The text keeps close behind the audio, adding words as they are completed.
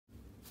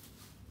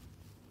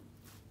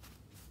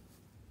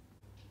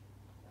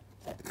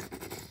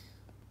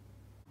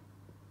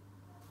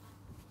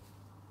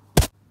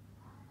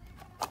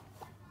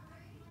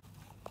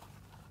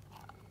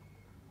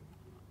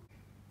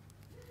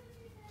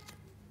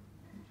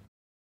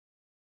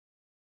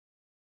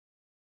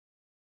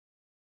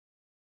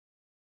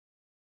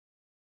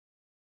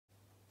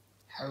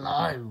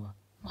Hello,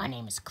 my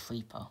name is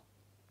Creeper.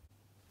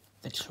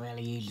 The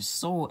trailer you just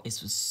saw is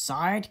for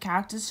Side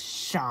Characters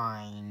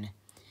Shine,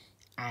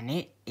 and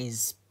it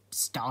is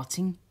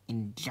starting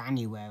in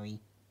January.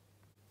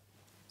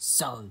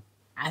 So,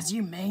 as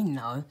you may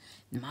know,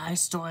 the My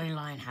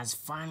Storyline has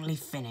finally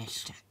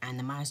finished, and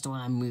the My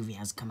Storyline movie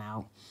has come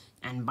out.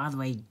 And by the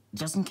way,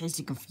 just in case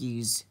you're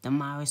confused, the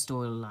My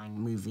Storyline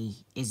movie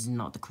is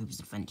not the Creeper's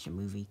Adventure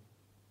movie.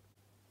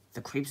 The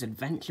Creeper's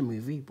Adventure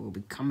movie will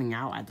be coming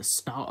out at the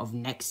start of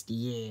next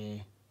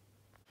year.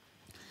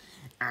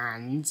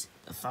 And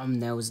the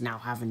thumbnails now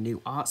have a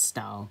new art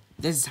style.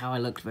 This is how I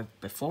looked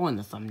before in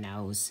the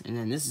thumbnails, and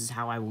then this is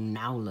how I will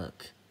now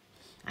look.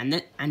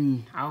 We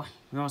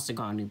also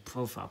got a new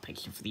profile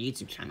picture for the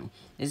YouTube channel.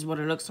 This is what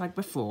it looks like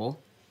before,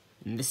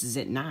 and this is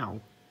it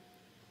now.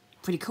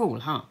 Pretty cool,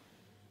 huh?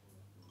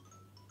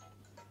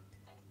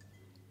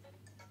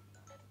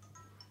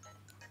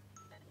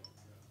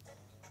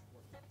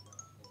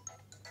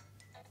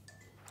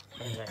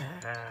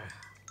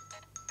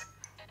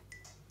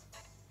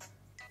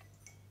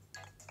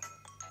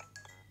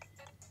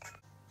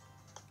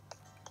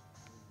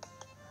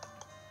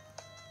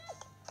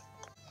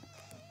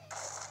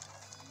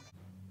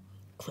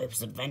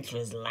 Creeper's Adventure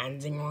is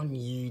landing on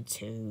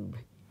YouTube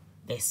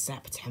this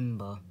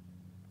September.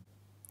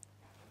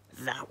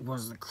 That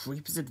was the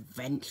Creeper's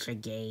Adventure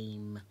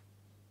game.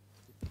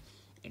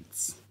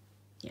 It's,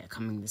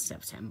 coming this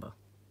September.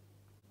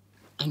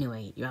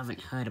 Anyway, you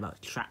haven't heard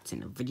about Trapped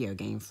in a video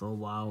game for a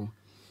while.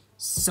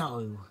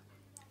 So,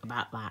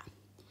 about that.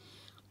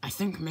 I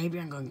think maybe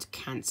I'm going to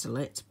cancel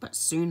it, but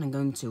soon I'm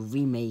going to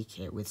remake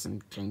it with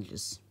some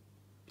changes.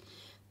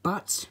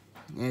 But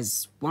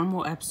there's one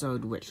more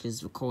episode which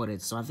is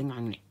recorded, so I think I'm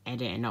going to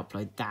edit and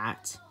upload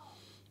that.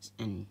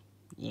 And,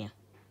 yeah.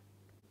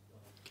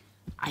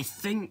 I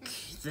think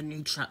the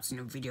new Trapped in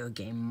a video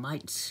game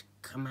might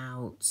come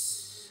out,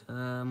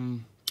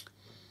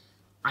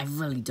 I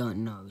really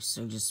don't know,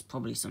 so just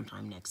probably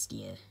sometime next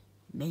year.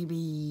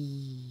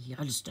 Maybe,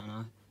 I just don't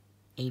know.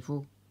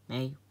 April,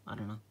 May, I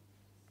don't know.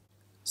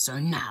 So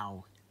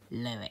now,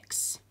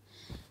 lyrics.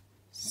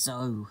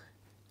 So,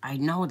 I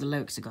know what the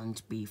lyrics are going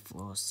to be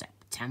for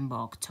September,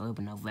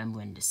 October,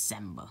 November, and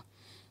December.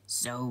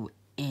 So,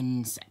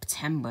 in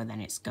September,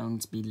 then it's going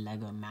to be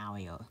Lego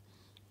Mario.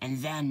 And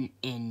then,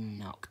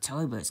 in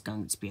October, it's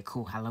going to be a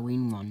cool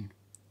Halloween one.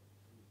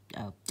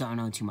 Don't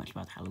know too much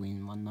about the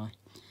Halloween one, though.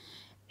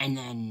 And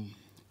then,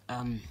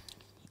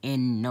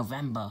 in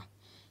November,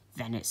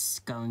 then it's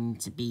going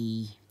to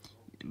be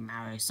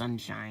Mario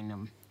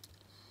Sunshine,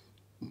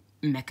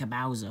 Mecha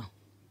Bowser.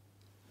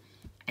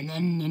 And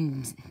then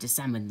in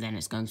December, then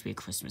it's going to be a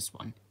Christmas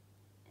one.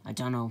 I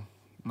don't know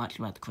much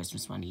about the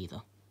Christmas one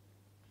either.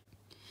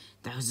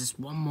 There was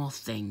just one more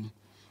thing.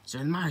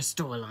 So my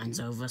storyline's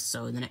over,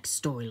 so the next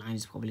storyline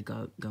is probably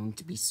going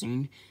to be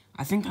soon.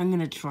 I think I'm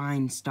going to try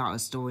and start a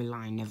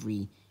storyline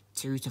every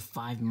 2 to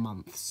 5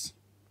 months.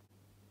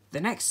 The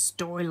next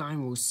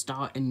storyline will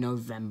start in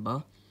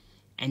November,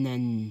 and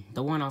then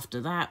the one after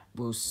that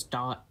will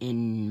start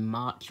in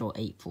March or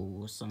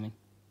April or something.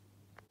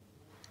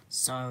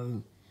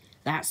 So,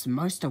 that's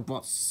most of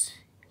what's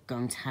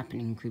going to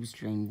happen in Creeper's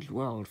Strange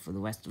World for the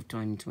rest of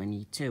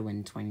 2022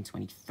 and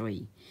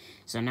 2023.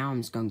 So now I'm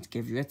just going to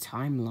give you a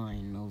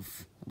timeline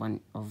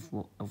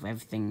of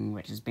everything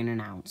which has been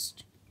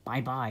announced.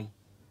 Bye bye.